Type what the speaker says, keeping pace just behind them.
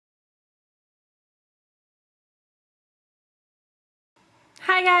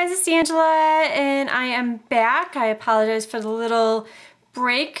Hi guys, it's Angela and I am back. I apologize for the little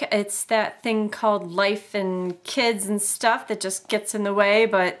break. It's that thing called life and kids and stuff that just gets in the way,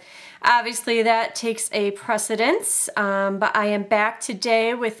 but obviously that takes a precedence. But I am back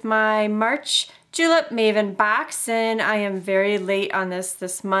today with my March Julep Maven box, and I am very late on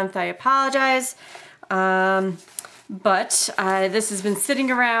this month. I apologize. But this has been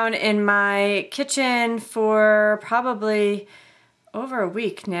sitting around in my kitchen for probably over a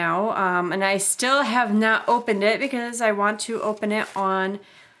week now, and I still have not opened it because I want to open it on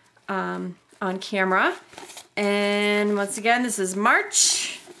camera. And once again, this is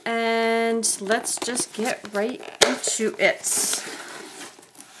March, and let's just get right into it.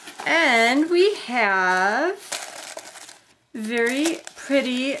 And we have very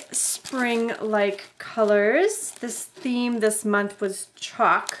pretty spring-like colors. This theme this month was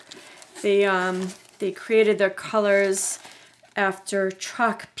chalk. They created their colors after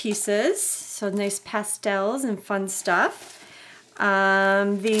chalk pieces, so nice pastels and fun stuff.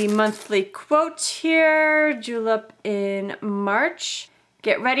 The monthly quote here, Julep in March: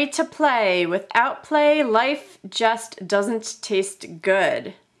 "Get ready to play. Without play, life just doesn't taste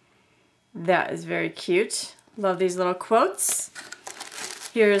good." That is very cute. Love these little quotes.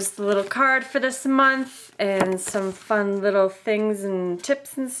 Here's the little card for this month and some fun little things and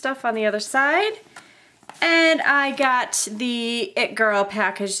tips and stuff on the other side. And I got the It Girl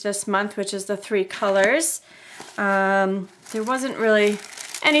package this month, which is the 3 colors. There wasn't really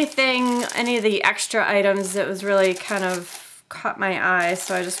any of the extra items that was really kind of caught my eye,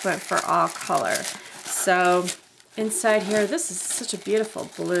 so I just went for all color. So inside here, this is such a beautiful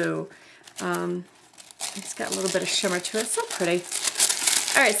blue. It's got a little bit of shimmer to it, so pretty.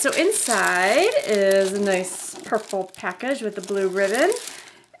 All right, so inside is a nice purple package with the blue ribbon.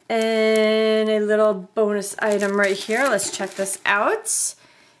 And a little bonus item right here. Let's check this out.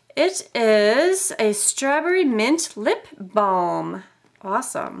 It is a strawberry mint lip balm.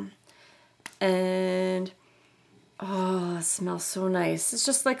 Awesome. And oh, it smells so nice. It's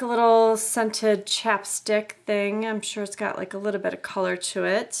just like a little scented chapstick thing. I'm sure it's got like a little bit of color to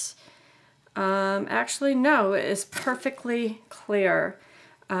it. Actually, no, it is perfectly clear.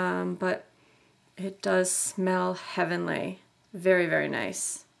 But it does smell heavenly. Very, very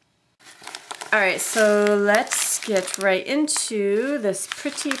nice. Alright, so let's get right into this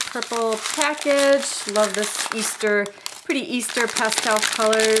pretty purple package. Love this pretty Easter pastel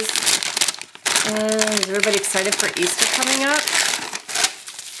colors. And is everybody excited for Easter coming up?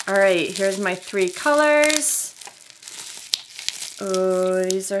 Alright, here's my 3 colors. Oh,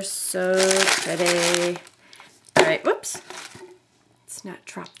 these are so pretty. Alright, whoops. Let's not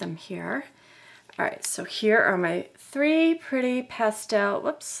drop them here. Alright, so here are my 3 pretty pastel,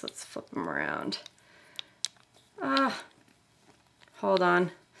 whoops, let's flip them around. Hold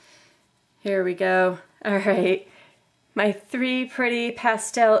on. Here we go. Alright, my 3 pretty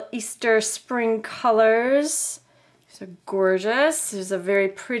pastel Easter spring colors. These are gorgeous. There's a very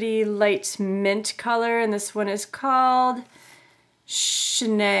pretty light mint color, and this one is called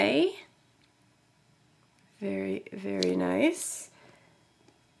Shanae. Very, very nice.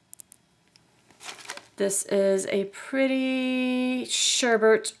 This is a pretty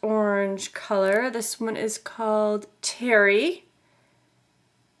sherbet orange color. This one is called Terry.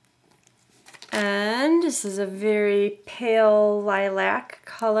 And this is a very pale lilac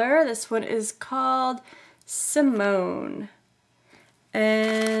color. This one is called Simone.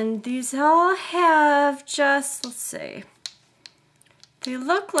 And these all have just, let's see, they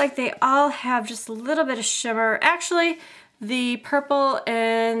look like they all have just a little bit of shimmer. Actually, the purple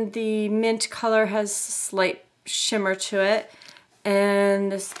and the mint color has slight shimmer to it.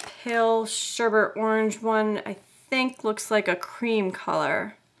 And this pale sherbet orange one, I think, looks like a cream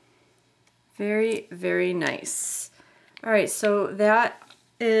color. Very, very nice. All right, so that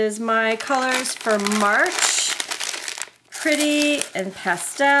is my colors for March. Pretty and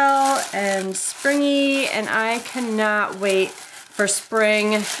pastel and springy, and I cannot wait for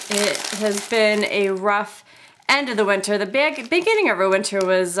spring. It has been a rough end of the winter. The beginning of our winter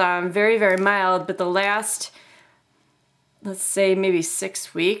was very, very mild, but the last, let's say maybe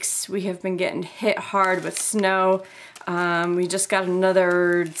 6 weeks, we have been getting hit hard with snow. We just got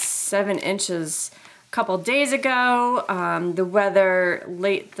another 7 inches a couple days ago. The weather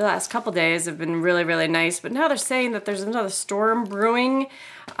the last couple days have been really, really nice, but now they're saying that there's another storm brewing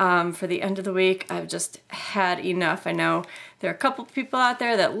for the end of the week. I've just had enough. I know there are a couple people out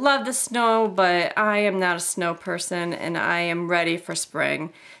there that love the snow, but I am not a snow person and I am ready for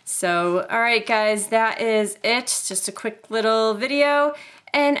spring. So, alright guys, that is it. Just a quick little video,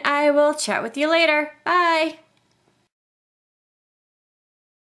 and I will chat with you later. Bye!